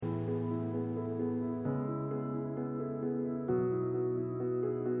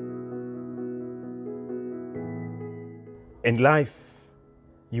In life,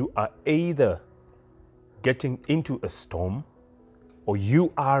 you are either getting into a storm, or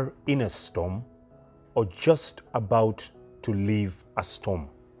you are in a storm, or just about to leave a storm.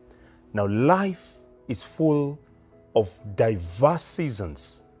 Now, life is full of diverse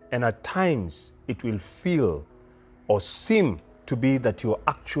seasons, and at times it will feel or seem to be that you're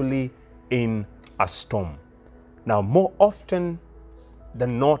actually in a storm. Now, more often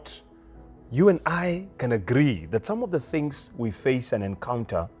than not, you and I can agree that some of the things we face and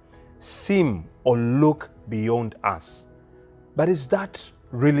encounter seem or look beyond us. But is that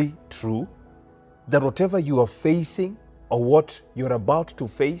really true? That whatever you are facing, or what you're about to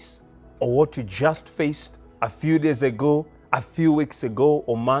face, or what you just faced a few days ago, a few weeks ago,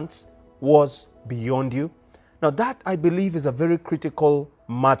 or months, was beyond you? Now that, I believe, is a very critical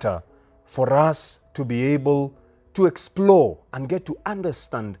matter for us to be able to explore and get to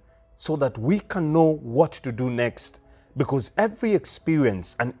understand, so that we can know what to do next. Because every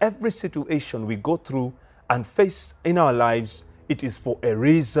experience and every situation we go through and face in our lives, it is for a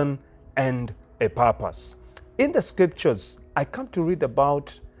reason and a purpose. In the scriptures, I come to read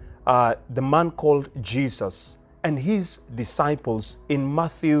about the man called Jesus and his disciples in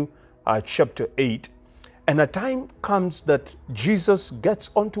Matthew chapter 8. And a time comes that Jesus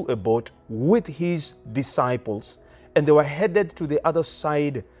gets onto a boat with his disciples, and they were headed to the other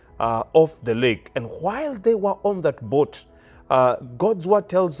side of the lake. And while they were on that boat, God's word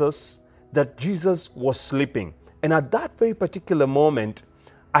tells us that Jesus was sleeping. And at that very particular moment,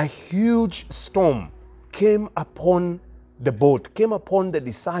 a huge storm came upon the boat, came upon the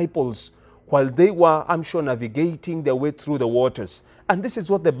disciples while they were, I'm sure, navigating their way through the waters. And this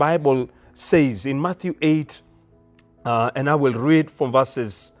is what the Bible says in Matthew 8, and I will read from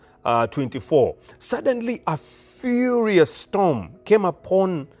verses 24. Suddenly a furious storm came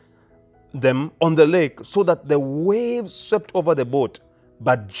upon them on the lake, so that the waves swept over the boat.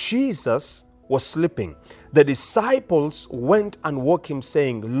 But Jesus was sleeping. The disciples went and woke him,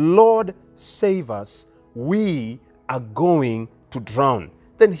 saying, "Lord, save us, we are going to drown."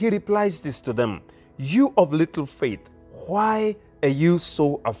 Then he replies this to them, "You of little faith, why are you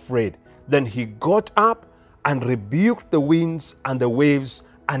so afraid?" Then he got up and rebuked the winds and the waves,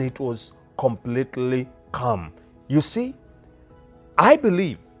 and it was completely calm. You see, I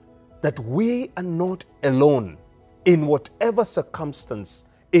believe that we are not alone in whatever circumstance,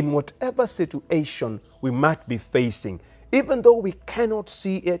 in whatever situation we might be facing. Even though we cannot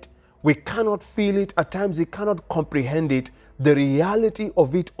see it, we cannot feel it, at times we cannot comprehend it, the reality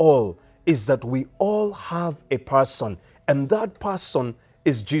of it all is that we all have a person, and that person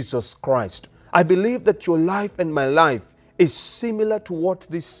is Jesus Christ. I believe that your life and my life is similar to what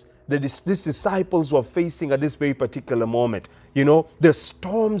these disciples were facing at this very particular moment. You know, the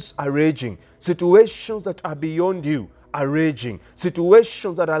storms are raging. Situations that are beyond you are raging.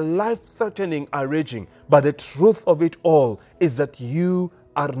 Situations that are life-threatening are raging. But the truth of it all is that you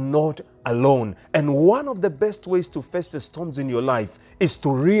are not alone. And one of the best ways to face the storms in your life is to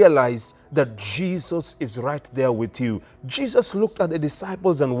realize that Jesus is right there with you. Jesus looked at the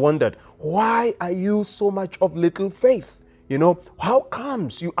disciples and wondered, "Why are you so much of little faith? You know, how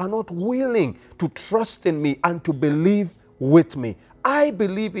comes you are not willing to trust in me and to believe with me?" I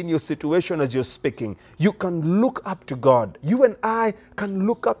believe in your situation as you're speaking, you can look up to God. You and I can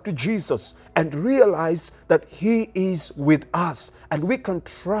look up to Jesus and realize that he is with us, and we can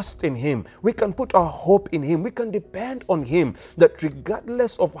trust in him. We can put our hope in him. We can depend on him, that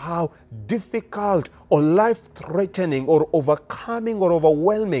regardless of how difficult or life-threatening or overcoming or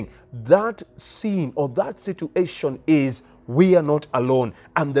overwhelming that scene or that situation is, we are not alone.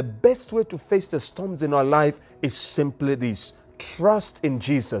 And the best way to face the storms in our life is simply this: trust in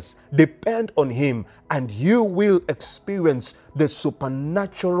Jesus, depend on him, and you will experience the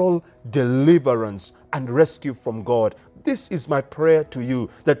supernatural deliverance and rescue from God. This is my prayer to you,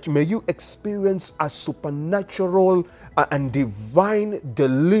 that may you experience a supernatural and divine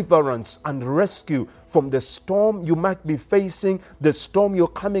deliverance and rescue from the storm you might be facing, the storm you're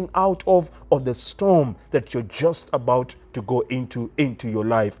coming out of, or the storm that you're just about to go into your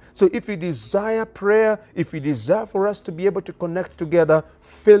life. So if you desire prayer, if you desire for us to be able to connect together,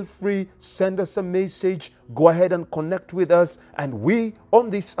 feel free, send us a message, go ahead and connect with us, and we, on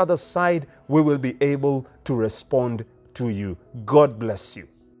this other side, we will be able to respond to you. God bless you.